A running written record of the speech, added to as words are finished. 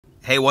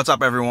Hey, what's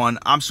up everyone?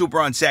 I'm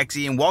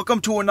Superunsexy and welcome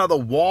to another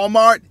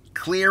Walmart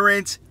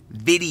clearance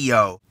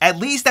video. At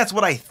least that's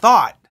what I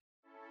thought.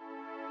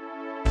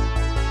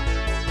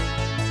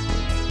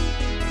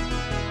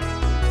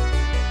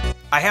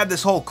 I had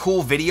this whole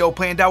cool video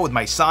planned out with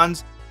my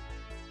sons.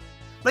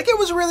 Like, it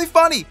was really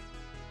funny.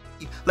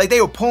 Like,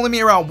 they were pulling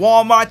me around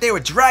Walmart, they were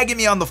dragging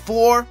me on the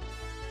floor.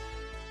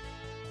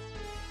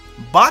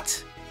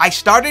 But I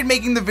started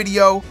making the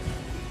video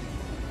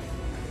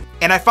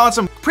and I found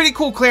some pretty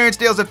cool clearance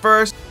deals at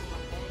first.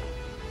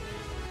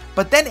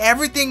 But then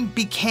everything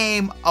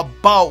became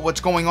about what's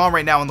going on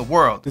right now in the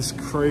world. It's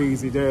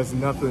crazy. There's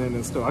nothing in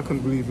the store. I couldn't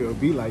believe it would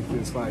be like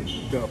this. Like,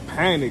 the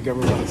panic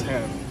everyone's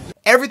having.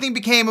 Everything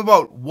became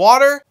about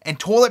water and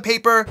toilet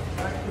paper.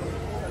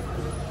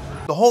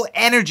 The whole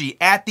energy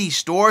at these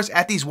stores,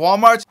 at these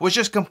Walmarts, was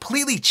just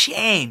completely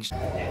changed.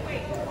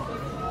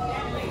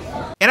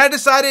 And I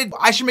decided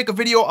I should make a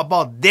video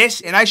about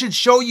this and I should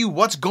show you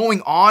what's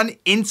going on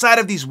inside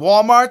of these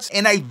Walmarts.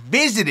 And I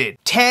visited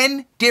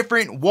 10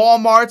 different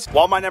Walmarts.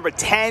 Walmart number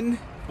 10.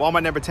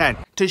 Walmart number 10.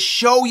 To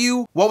show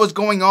you what was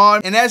going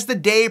on. And as the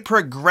day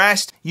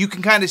progressed, you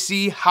can kind of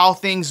see how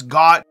things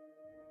got.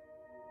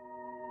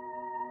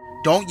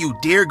 Don't you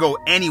dare go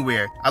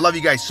anywhere. I love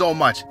you guys so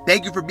much.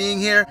 Thank you for being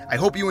here. I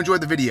hope you enjoyed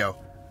the video.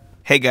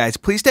 Hey guys,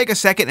 please take a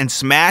second and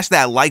smash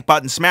that like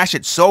button. Smash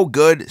it so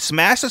good.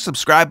 Smash the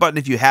subscribe button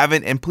if you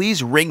haven't, and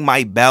please ring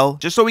my bell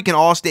just so we can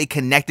all stay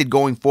connected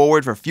going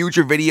forward for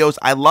future videos.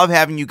 I love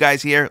having you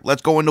guys here.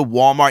 Let's go into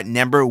Walmart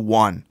number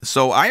 1.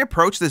 So I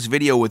approached this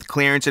video with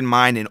clearance in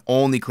mind and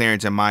only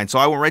clearance in mind. So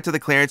I went right to the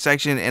clearance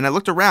section and I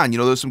looked around. You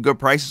know, there's some good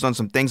prices on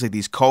some things, like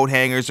these coat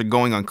hangers are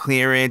going on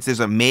clearance. There's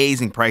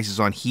amazing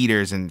prices on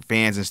heaters and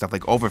fans and stuff,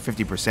 like over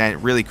 50%.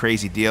 Really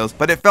crazy deals.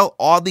 But it felt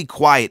oddly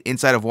quiet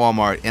inside of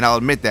Walmart, and I'll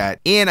admit that.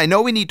 And I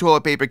know we need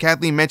toilet paper.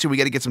 Kathleen mentioned we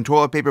got to get some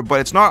toilet paper,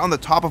 but it's not on the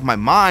top of my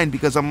mind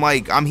because I'm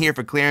like, I'm here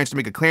for clearance, to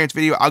make a clearance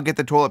video. I'll get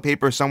the toilet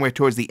paper somewhere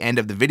towards the end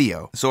of the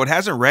video. So it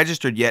hasn't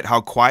registered yet how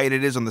quiet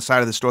it is on the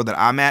side of the store that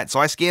I'm at. So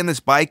I scanned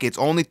this bike. It's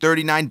only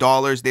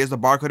 $39. There's the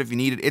barcode if you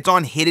need it. It's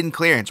on hidden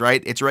clearance,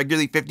 right? It's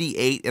regularly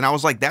 $58. And I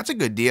was like, that's a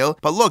good deal.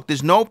 But look,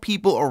 there's no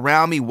people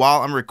around me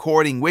while I'm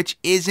recording, which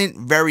isn't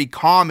very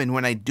common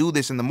when I do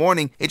this in the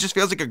morning. It just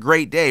feels like a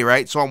great day,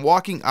 right? So I'm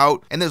walking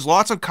out and there's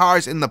lots of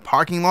cars in the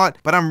parking lot,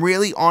 but I'm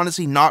really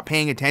honestly not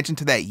paying attention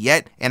to that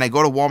yet, and I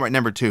go to Walmart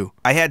number 2.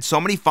 I had so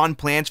many fun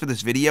plans for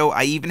this video.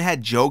 I even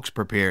had jokes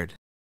prepared.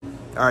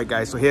 Alright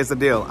guys, so here's the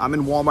deal. I'm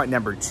in Walmart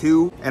number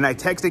 2, and I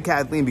texted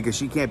Kathleen because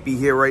she can't be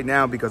here right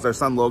now because our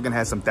son Logan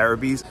has some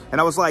therapies. And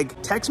I was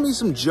like, text me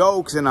some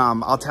jokes and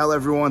I'll tell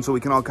everyone so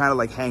we can all kind of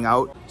like hang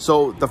out.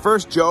 So the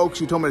first joke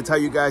she told me to tell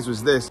you guys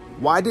was this: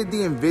 why did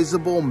the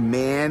invisible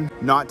man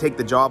not take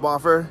the job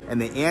offer? And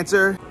the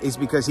answer is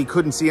because he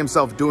couldn't see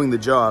himself doing the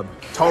job.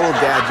 Total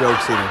dad joke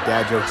city,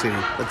 dad joke city.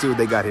 Let's see what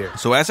they got here.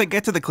 So as I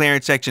get to the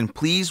clearance section,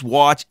 please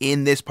watch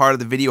in this part of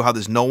the video how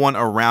there's no one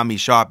around me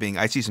shopping.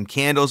 I see some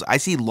candles. I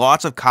see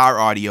lots of car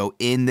audio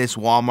in this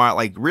Walmart,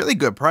 like really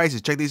good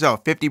prices. Check these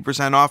out,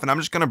 50% off, and I'm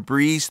just gonna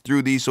breeze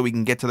through these so we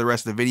can get to the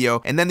rest of the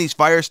video. And then these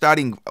fire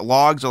starting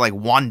logs are like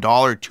 $1,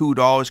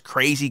 $2,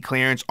 crazy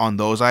clearance on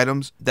those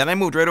items. Then I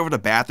moved right over to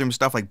bathroom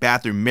stuff, like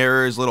bathroom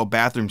mirrors, little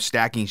bathroom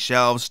stacking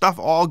shelves, stuff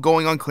all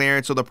going on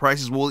clearance, so the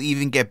prices will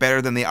even get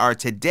better than they are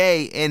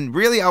today. And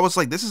really, I was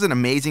like, this is an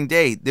amazing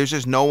day. There's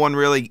just no one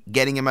really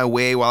getting in my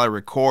way while I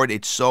record.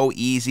 It's so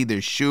easy.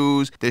 There's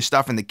shoes, there's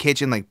stuff in the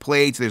kitchen like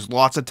plates, there's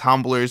lots of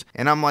tumblers,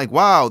 and I'm like,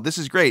 wow, this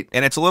is great.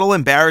 And it's a little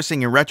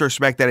embarrassing in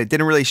retrospect that it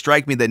didn't really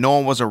strike me that no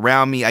one was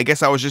around me. I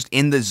guess I was just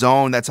in the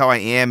zone. That's how I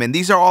am. And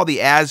these are all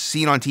the as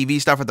seen on TV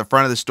stuff at the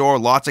front of the store.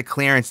 Lots of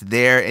clearance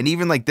there. And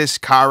even like this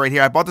car right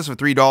here, I bought this for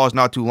 $3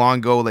 not too long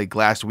ago, like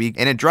last week,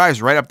 and it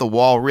drives right up the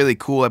wall. Really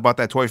cool. I bought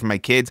that toy for my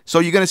kids. So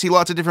you're gonna see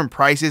lots of different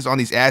prices on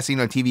these as seen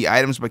on TV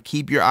items, but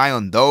keep your eye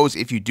on those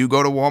if you do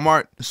go to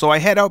Walmart. So I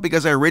head out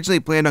because I originally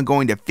planned on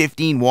going to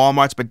 15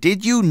 Walmarts, but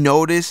did you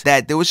notice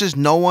that there was just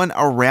no one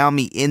around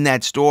me in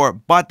that store?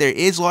 But there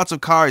is lots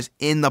of cars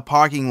in the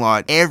parking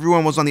lot.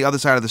 Everyone was on the other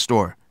side of the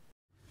store.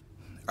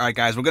 All right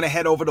guys, we're gonna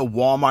head over to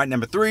Walmart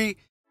number 3.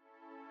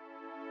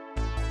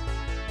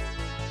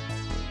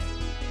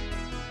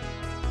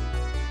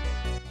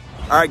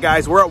 All right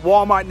guys, we're at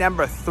Walmart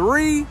number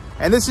 3,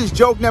 and this is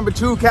joke number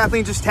 2.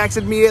 Kathleen just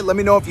texted me it. Let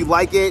me know if you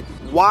like it.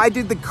 Why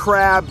did the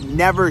crab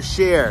never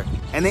share?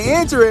 And the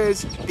answer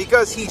is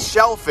because he's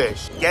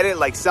shellfish. Get it?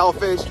 Like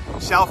selfish,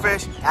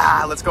 shellfish.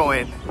 Let's go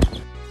in.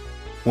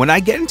 When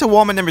I get into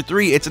Walmart number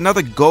 3, it's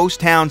another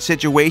ghost town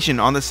situation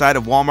on the side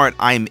of Walmart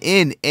I'm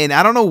in, and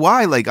I don't know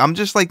why. Like, I'm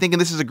just like thinking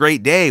this is a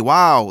great day.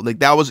 Wow, like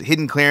that was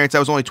hidden clearance. That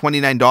was only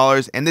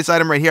 $29. And this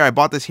item right here, I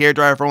bought this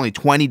hairdryer for only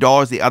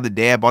 $20 the other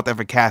day. I bought that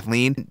for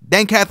Kathleen.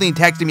 Then Kathleen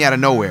texted me out of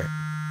nowhere.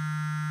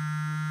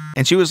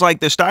 And she was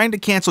like, they're starting to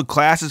cancel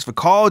classes for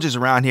colleges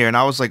around here. And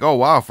I was like, oh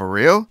wow, for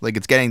real? Like,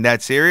 it's getting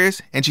that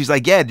serious? And she's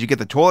like, yeah, did you get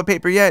the toilet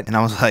paper yet? And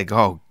I was like,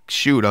 oh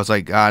shoot. I was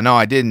like, no,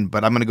 I didn't,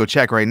 but I'm gonna go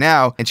check right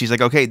now. And she's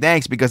like, okay,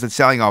 thanks, because it's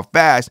selling off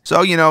fast.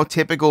 So, you know,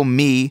 typical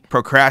me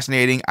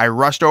procrastinating, I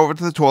rushed over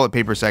to the toilet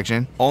paper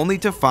section, only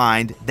to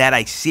find that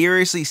I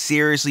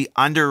seriously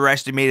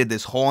underestimated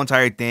this whole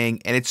entire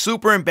thing. And it's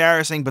super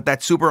embarrassing, but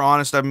that's super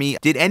honest of me.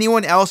 Did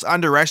anyone else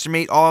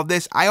underestimate all of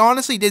this? I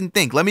honestly didn't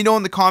think. Let me know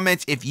in the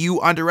comments if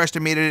you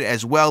underestimated it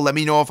as well. Let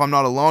me know if I'm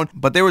not alone.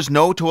 But there was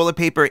no toilet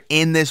paper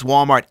in this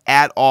Walmart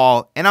at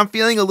all. And I'm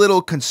feeling a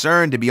little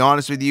concerned, to be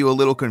honest with you, a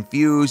little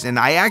confused. And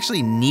I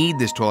actually need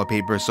this toilet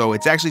paper. So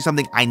it's actually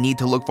something I need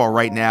to look for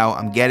right now.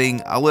 I'm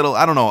getting a little,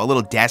 I don't know, a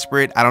little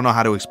desperate. I don't know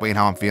how to explain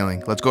how I'm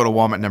feeling. Let's go to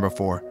Walmart number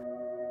 4.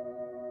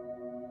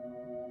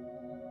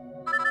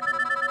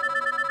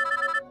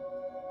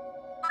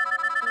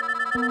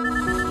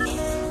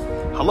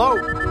 Hello?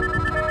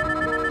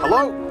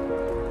 Hello?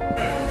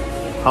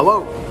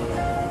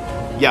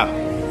 Hello? Yeah.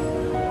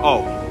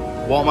 Oh,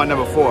 Walmart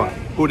number 4.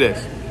 Who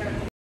this?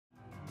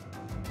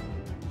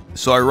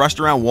 So I rushed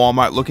around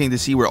Walmart looking to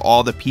see where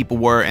all the people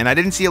were, and I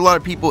didn't see a lot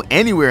of people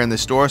anywhere in the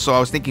store, so I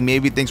was thinking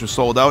maybe things were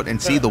sold out,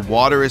 and see, the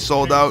water is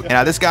sold out.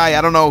 And this guy,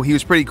 I don't know, he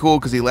was pretty cool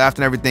because he laughed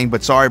and everything,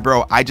 but sorry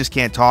bro, I just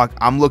can't talk.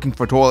 I'm looking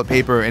for toilet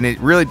paper, and it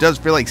really does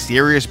feel like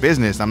serious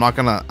business. I'm not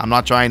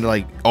trying to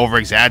like over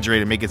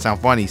exaggerate and make it sound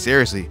funny,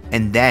 seriously.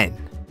 And then,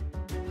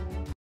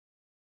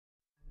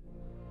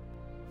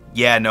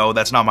 yeah, no,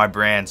 that's not my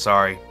brand,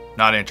 sorry,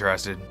 not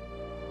interested.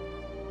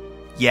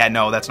 Yeah,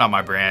 no, that's not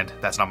my brand,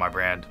 that's not my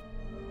brand.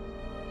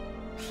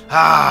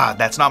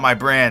 That's not my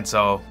brand,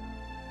 so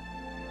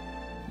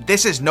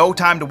this is no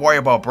time to worry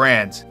about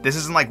brands. This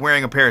isn't like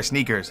wearing a pair of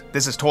sneakers.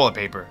 This is toilet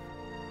paper.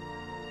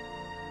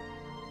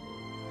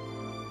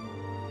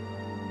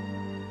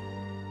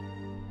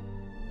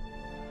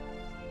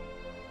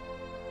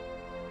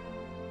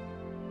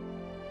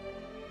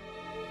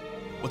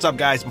 What's up,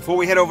 guys? Before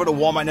we head over to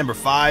Walmart number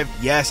 5,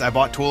 yes, I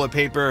bought toilet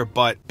paper,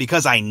 but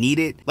because I need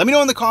it. Let me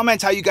know in the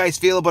comments how you guys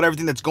feel about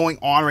everything that's going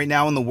on right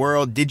now in the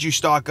world. Did you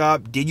stock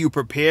up? Did you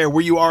prepare?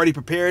 Were you already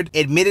prepared?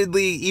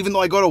 Admittedly, even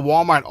though I go to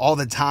Walmart all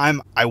the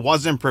time, I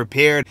wasn't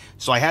prepared,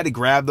 so I had to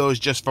grab those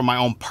just for my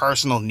own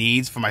personal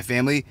needs for my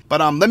family.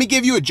 But let me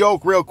give you a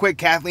joke real quick.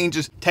 Kathleen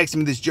just texted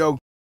me this joke.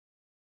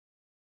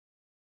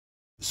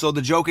 So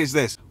the joke is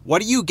this: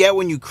 what do you get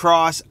when you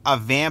cross a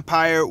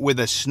vampire with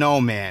a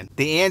snowman?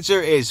 The answer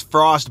is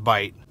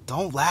frostbite.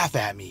 Don't laugh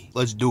at me.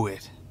 Let's do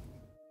it.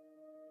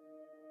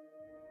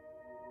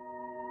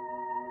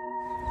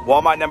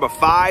 Walmart number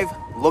 5,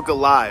 look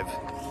alive.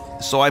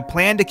 So I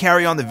planned to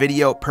carry on the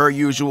video per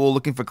usual,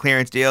 looking for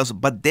clearance deals,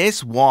 but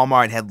this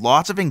Walmart had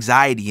lots of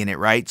anxiety in it,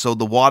 right? So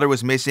the water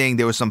was missing,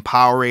 there was some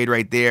Powerade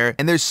right there,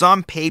 and there's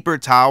some paper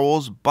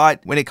towels,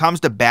 but when it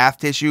comes to bath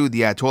tissue,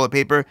 the toilet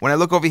paper, when I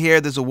look over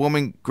here, there's a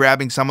woman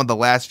grabbing some of the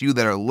last few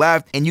that are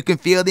left, and you can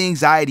feel the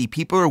anxiety.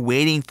 People are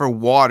waiting for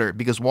water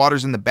because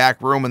water's in the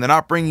back room, and they're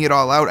not bringing it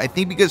all out. I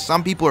think because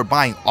some people are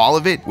buying all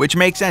of it, which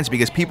makes sense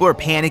because people are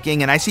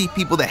panicking, and I see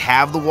people that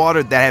have the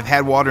water, that have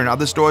had water in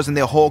other stores, and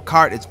their whole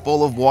cart is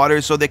full of water.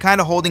 So they're kind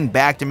of holding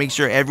back to make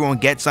sure everyone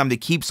gets some, to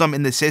keep some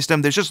in the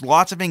system. There's just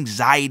lots of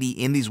anxiety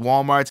in these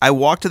Walmarts. I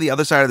walked to the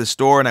other side of the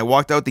store and I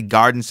walked out the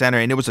garden center,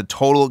 and it was a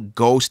total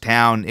ghost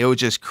town. It was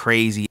just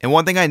crazy. And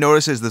one thing I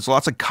noticed is there's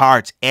lots of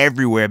carts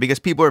everywhere because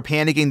people are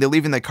panicking. They're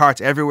leaving their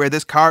carts everywhere.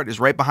 This cart is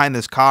right behind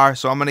this car,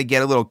 so I'm gonna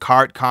get a little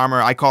cart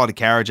karma. I call it a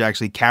carriage,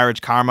 actually,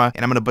 carriage karma,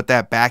 and I'm gonna put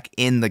that back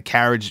in the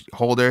carriage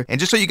holder. And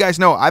just so you guys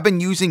know, I've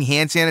been using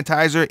hand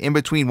sanitizer in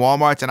between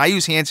Walmarts, and I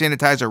use hand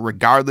sanitizer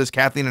regardless.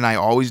 Kathleen and I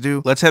always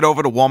do. Let's head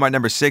over to Walmart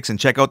number 6 and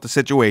check out the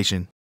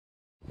situation.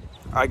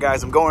 Alright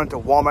guys, I'm going into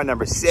Walmart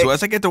number 6. So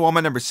as I get to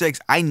Walmart number 6,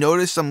 I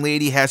noticed some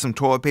lady has some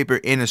toilet paper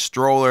in a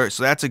stroller,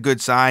 so that's a good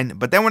sign.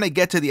 But then when I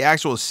get to the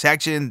actual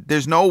section,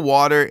 there's no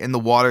water in the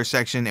water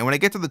section. And when I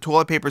get to the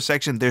toilet paper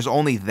section, there's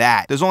only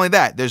that.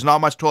 There's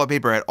not much toilet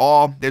paper at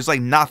all. There's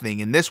like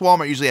nothing. And this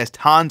Walmart usually has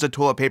tons of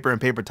toilet paper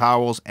and paper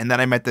towels. And then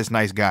I met this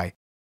nice guy.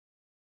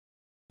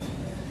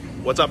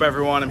 What's up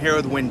everyone? I'm here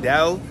with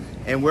Wendell,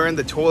 and we're in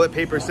the toilet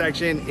paper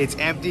section. It's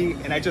empty,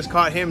 and I just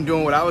caught him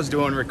doing what I was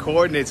doing,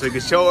 recording it so he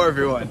could show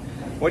everyone.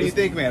 What do you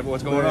think, man?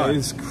 What's going on?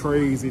 It's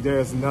crazy.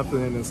 There's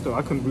nothing in the store.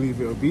 I couldn't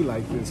believe it would be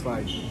like this.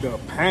 Like the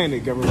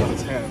panic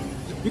everyone's having.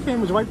 You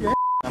can't even wipe your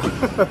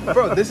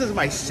Bro, this is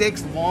my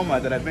 6th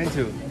Walmart that I've been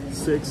to.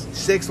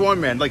 6th one,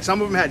 man. Like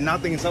some of them had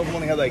nothing, and some of them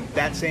only had like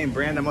that same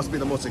brand. That must be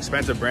the most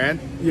expensive brand.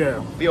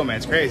 Yeah. Yo, man,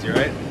 it's crazy,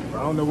 right?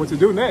 I don't know what to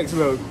do next.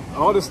 Look,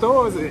 all the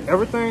stores,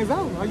 everything's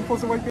out. How you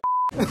supposed to wipe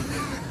your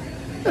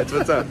That's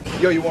what's up.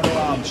 Yo, you want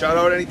to shout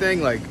out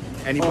anything? Like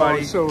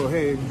anybody? Sure.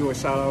 Hey, do a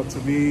shout out to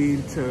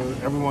me, to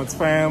everyone's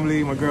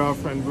family, my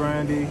girlfriend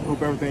Brandy.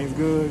 Hope everything's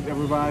good.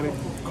 Everybody,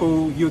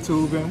 cool,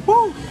 YouTubing.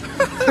 Woo!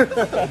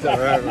 That's all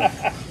right,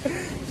 man.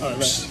 All right,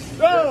 man.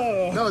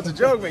 Oh! No, it's a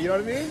joke, man. You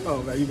know what I mean?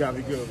 Oh, man, you got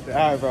me good with that.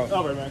 All right, bro.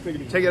 All right, man. Take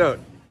it easy. Check it out.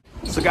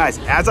 So guys,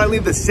 as I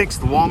leave the 6th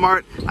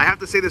Walmart, I have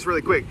to say this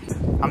really quick.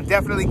 I'm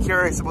definitely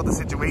curious about the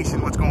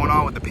situation, what's going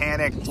on with the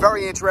panic. It's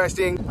very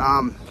interesting.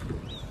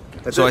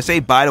 So I say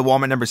bye to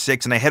Walmart number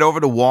 6 and I head over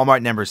to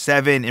Walmart number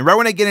 7. And right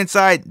when I get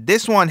inside,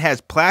 this one has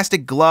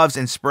plastic gloves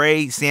and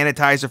spray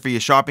sanitizer for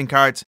your shopping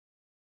carts.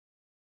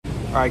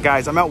 Alright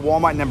guys, I'm at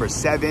Walmart number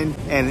 7,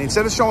 and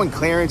instead of showing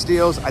clearance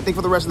deals, I think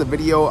for the rest of the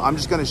video, I'm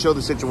just going to show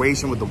the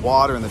situation with the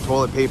water and the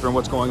toilet paper and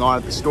what's going on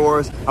at the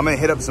stores. I'm going to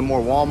hit up some more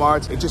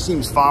Walmarts. It just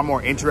seems far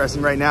more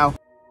interesting right now.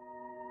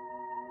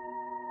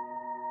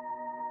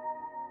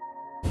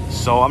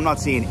 So I'm not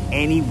seeing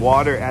any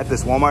water at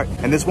this Walmart,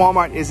 and this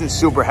Walmart isn't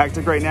super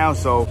hectic right now,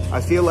 so I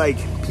feel like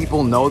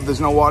people know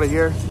there's no water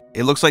here.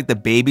 It looks like the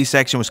baby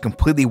section was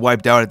completely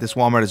wiped out at this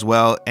Walmart as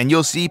well, and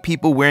you'll see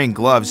people wearing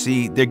gloves.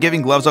 See, they're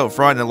giving gloves out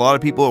front, and a lot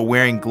of people are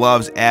wearing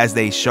gloves as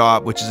they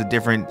shop, which is a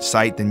different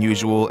sight than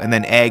usual. And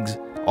then eggs.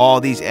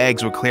 All these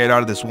eggs were cleared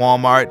out of this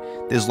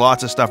Walmart. There's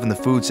lots of stuff in the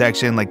food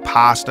section, like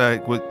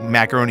pasta with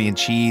macaroni and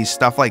cheese.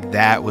 Stuff like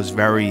that was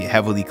very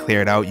heavily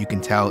cleared out, you can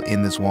tell,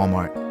 in this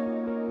Walmart.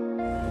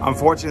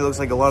 Unfortunately, it looks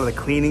like a lot of the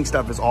cleaning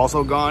stuff is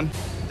also gone,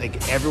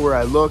 like everywhere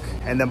I look.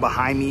 And then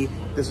behind me,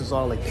 this is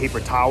all like paper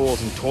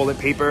towels and toilet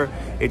paper.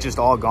 It's just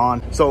all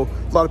gone. So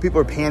a lot of people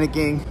are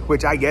panicking,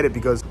 which I get it,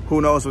 because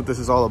who knows what this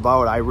is all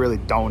about. I really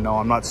don't know.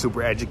 I'm not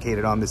super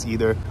educated on this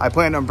either. I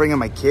plan on bringing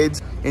my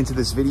kids into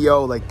this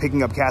video, like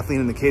picking up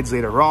Kathleen and the kids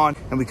later on,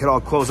 and we could all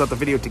close out the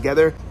video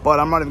together. But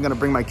I'm not even gonna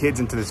bring my kids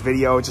into this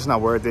video. It's just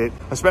not worth it,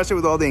 especially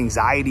with all the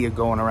anxiety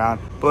going around.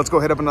 But let's go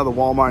hit up another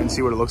Walmart and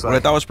see what it looks like. What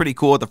I thought was pretty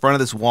cool, at the front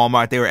of this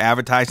Walmart, they were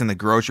advertising the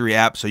grocery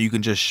app so you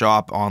can just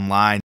shop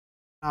online.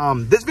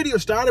 This video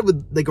started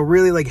with like a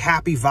really like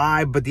happy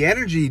vibe, but the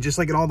energy, just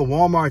like in all the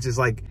Walmarts, is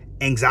like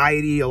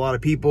anxiety, a lot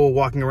of people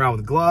walking around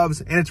with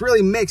gloves, and it's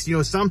really mixed. You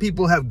know, some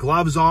people have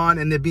gloves on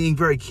and they're being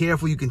very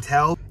careful, you can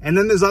tell. And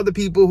then there's other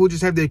people who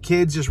just have their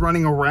kids just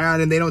running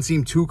around and they don't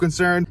seem too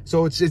concerned.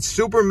 So it's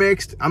super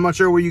mixed. I'm not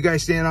sure where you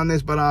guys stand on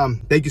this, but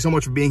thank you so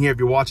much for being here. If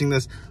you're watching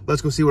this,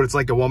 let's go see what it's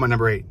like at Walmart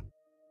number 8.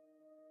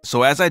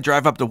 So as I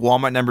drive up to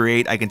Walmart number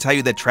 8, I can tell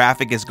you that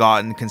traffic has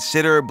gotten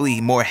considerably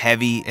more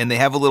heavy, and they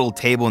have a little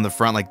table in the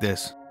front like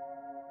this.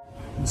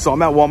 So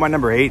I'm at Walmart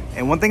number 8,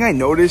 and one thing I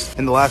noticed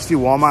in the last few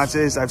Walmarts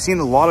is I've seen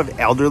a lot of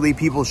elderly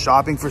people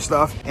shopping for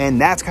stuff, and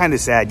that's kind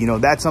of sad. You know,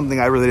 that's something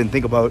I really didn't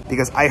think about,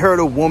 because I heard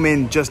a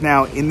woman just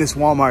now in this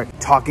Walmart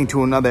talking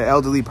to another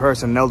elderly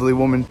person, an elderly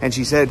woman, and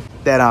she said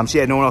that she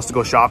had no one else to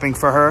go shopping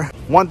for her.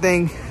 One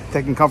thing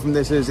that can come from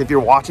this is, if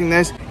you're watching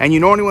this and you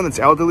know anyone that's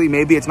elderly,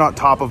 maybe it's not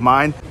top of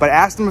mind, but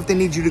ask them if they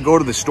need you to go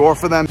to the store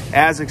for them.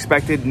 As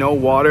expected, no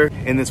water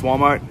in this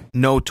Walmart.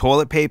 No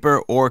toilet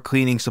paper or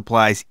cleaning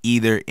supplies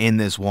either in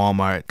this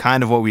Walmart.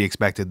 Kind of what we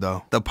expected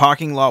though. The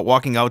parking lot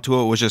walking out to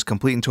it was just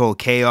complete and total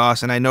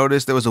chaos, and I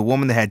noticed there was a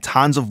woman that had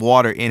tons of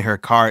water in her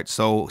cart,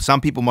 so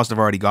some people must have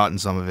already gotten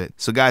some of it.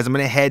 So guys, I'm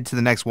gonna head to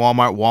the next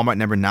Walmart, Walmart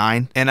number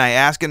 9, and I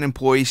ask an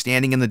employee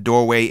standing in the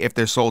doorway if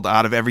they're sold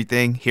out of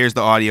everything. Here's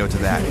the audio to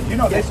that. You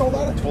know, they sold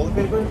out of toilet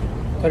paper?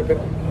 Toilet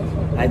paper?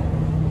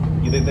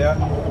 You think they are?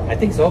 I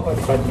think so, but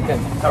you can.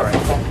 All right.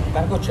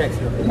 Can go check.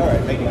 All right,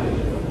 thank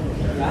you.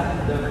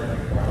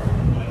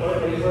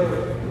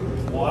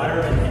 Water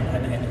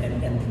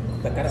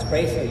and the kind of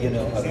spray, so, you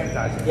know.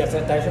 Sanitizer. Yeah,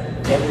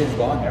 sanitizer. Everything's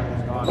gone.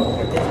 Everything's gone.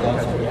 Everything's gone,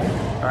 so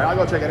yeah. All right, I'll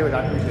go check anyway.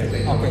 I appreciate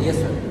it. Okay, yes,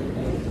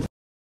 sir.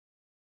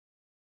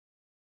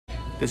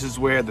 This is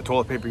where the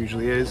toilet paper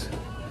usually is.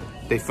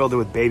 They filled it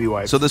with baby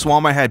wipes. So this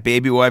Walmart had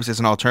baby wipes as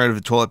an alternative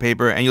to toilet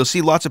paper, and you'll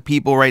see lots of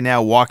people right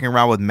now walking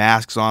around with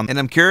masks on. And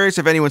I'm curious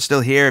if anyone's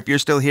still here. If you're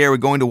still here, we're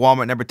going to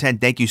Walmart number 10.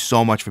 Thank you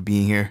so much for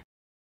being here.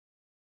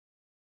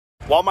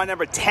 Walmart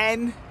number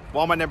 10.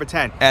 Walmart number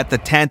 10. At the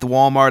 10th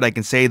Walmart, I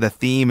can say the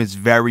theme is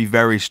very,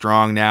 very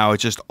strong now.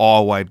 It's just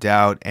all wiped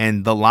out,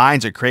 and the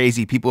lines are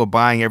crazy. People are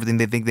buying everything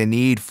they think they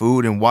need,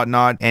 food and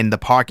whatnot, and the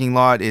parking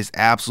lot is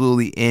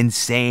absolutely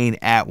insane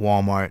at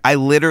Walmart. I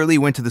literally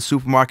went to the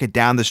supermarket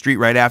down the street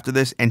right after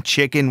this, and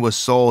chicken was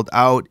sold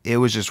out. It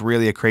was just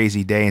really a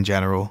crazy day in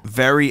general.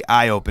 Very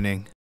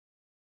eye-opening.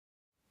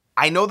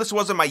 I know this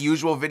wasn't my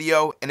usual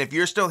video, and if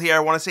you're still here, I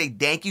want to say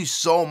thank you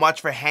so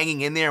much for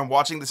hanging in there and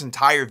watching this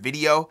entire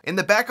video. In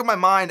the back of my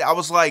mind, I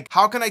was like,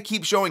 how can I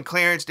keep showing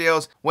clearance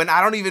deals when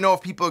I don't even know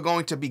if people are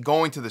going to be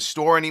going to the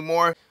store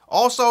anymore?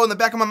 Also, in the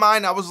back of my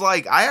mind, I was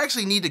like, I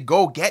actually need to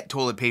go get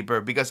toilet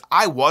paper because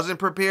I wasn't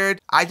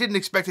prepared. I didn't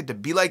expect it to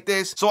be like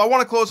this. So I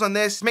want to close on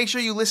this. Make sure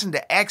you listen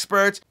to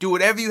experts. Do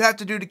whatever you have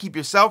to do to keep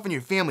yourself and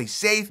your family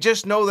safe.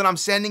 Just know that I'm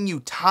sending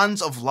you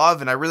tons of love,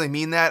 and I really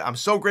mean that. I'm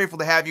so grateful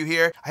to have you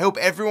here. I hope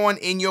everyone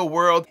in your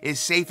world is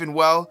safe and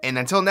well. And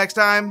until next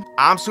time,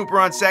 I'm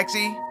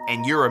Superunsexy,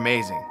 and you're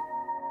amazing.